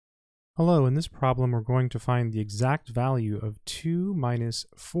Hello, in this problem we're going to find the exact value of 2 minus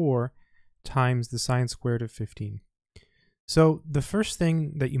 4 times the sine squared of 15. So the first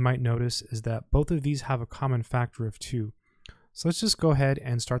thing that you might notice is that both of these have a common factor of 2. So let's just go ahead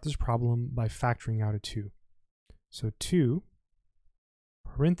and start this problem by factoring out a 2. So 2,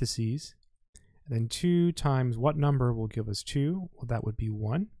 parentheses, and then 2 times what number will give us 2? Well, that would be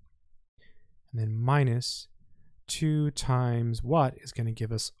 1. And then minus 2 times what is going to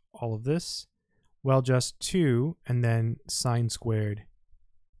give us all of this? Well, just 2 and then sine squared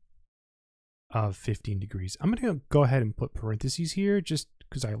of 15 degrees. I'm going to go ahead and put parentheses here just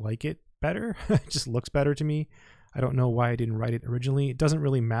because I like it better. It just looks better to me. I don't know why I didn't write it originally. It doesn't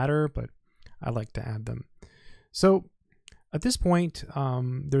really matter, but I like to add them. So at this point,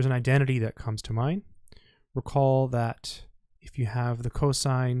 there's an identity that comes to mind. Recall that if you have the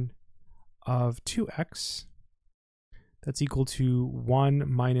cosine of 2x, that's equal to 1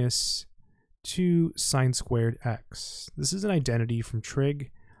 minus 2 sine squared x. This is an identity from trig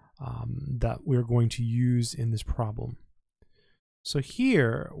that we're going to use in this problem. So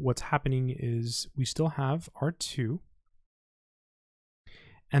here, what's happening is we still have our 2,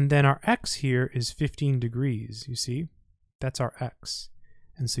 and then our x here is 15 degrees, you see? That's our x.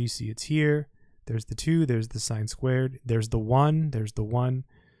 And so you see it's here, there's the 2, there's the sine squared, there's the 1, there's the 1.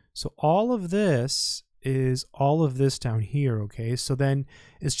 So all of this is all of this down here, okay? So then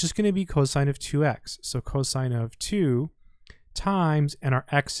it's just going to be cosine of 2x. So cosine of 2 times, and our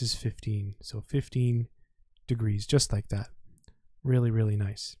x is 15. So 15 degrees, just like that. Really, really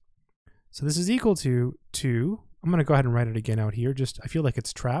nice. So this is equal to 2. I'm going to go ahead and write it again out here. Just, I feel like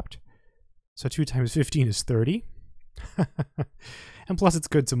it's trapped. So 2 times 15 is 30. And plus it's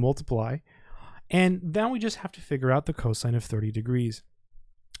good to multiply. And now we just have to figure out the cosine of 30 degrees.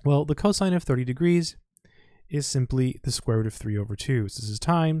 Well, the cosine of 30 degrees is simply the square root of 3 over 2. So this is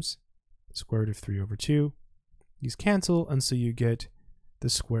times the square root of 3 over 2. These cancel, and so you get the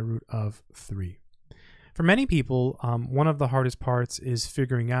square root of 3. For many people, one of the hardest parts is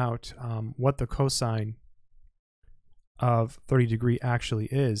figuring out what the cosine of 30 degree actually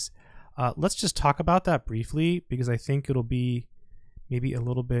is. Let's just talk about that briefly, because I think it'll be maybe a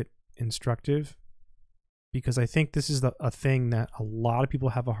little bit instructive, because I think this is a thing that a lot of people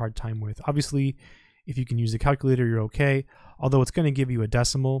have a hard time with. Obviously, if you can use a calculator, you're okay, although it's going to give you a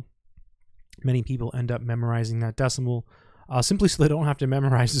decimal. Many people end up memorizing that decimal simply so they don't have to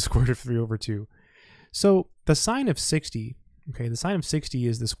memorize the square root of 3 over 2. So the sine of 60, okay, the sine of 60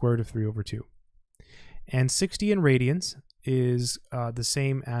 is the square root of 3 over 2. And 60 in radians is the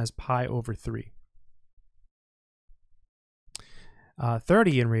same as pi over 3.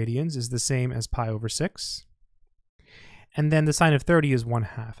 30 in radians is the same as pi over 6. And then the sine of 30 is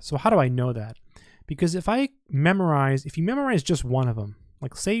 1/2. So how do I know that? Because if you memorize just one of them,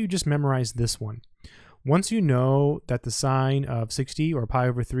 like say you just memorize this one, once you know that the sine of 60 or pi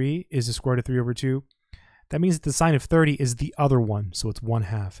over 3 is the square root of 3 over 2, that means that the sine of 30 is the other one, so it's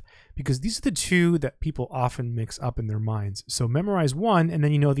 1/2. Because these are the two that people often mix up in their minds. So memorize one, and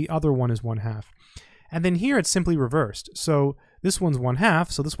then you know the other one is 1/2. And then here it's simply reversed. So this one's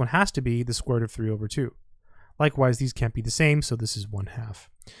 1/2, so this one has to be the square root of 3 over 2. Likewise, these can't be the same, so this is 1/2.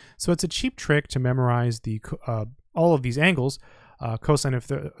 So it's a cheap trick to memorize the all of these angles, cosine of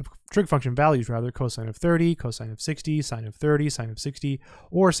trig function values rather, cosine of 30, cosine of 60, sine of 30, sine of 60,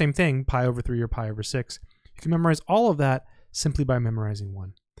 or same thing, pi over 3 or pi over 6. You can memorize all of that simply by memorizing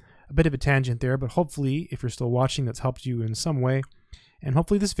one. A bit of a tangent there, but hopefully, if you're still watching, that's helped you in some way. And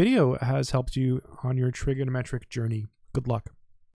hopefully this video has helped you on your trigonometric journey. Good luck.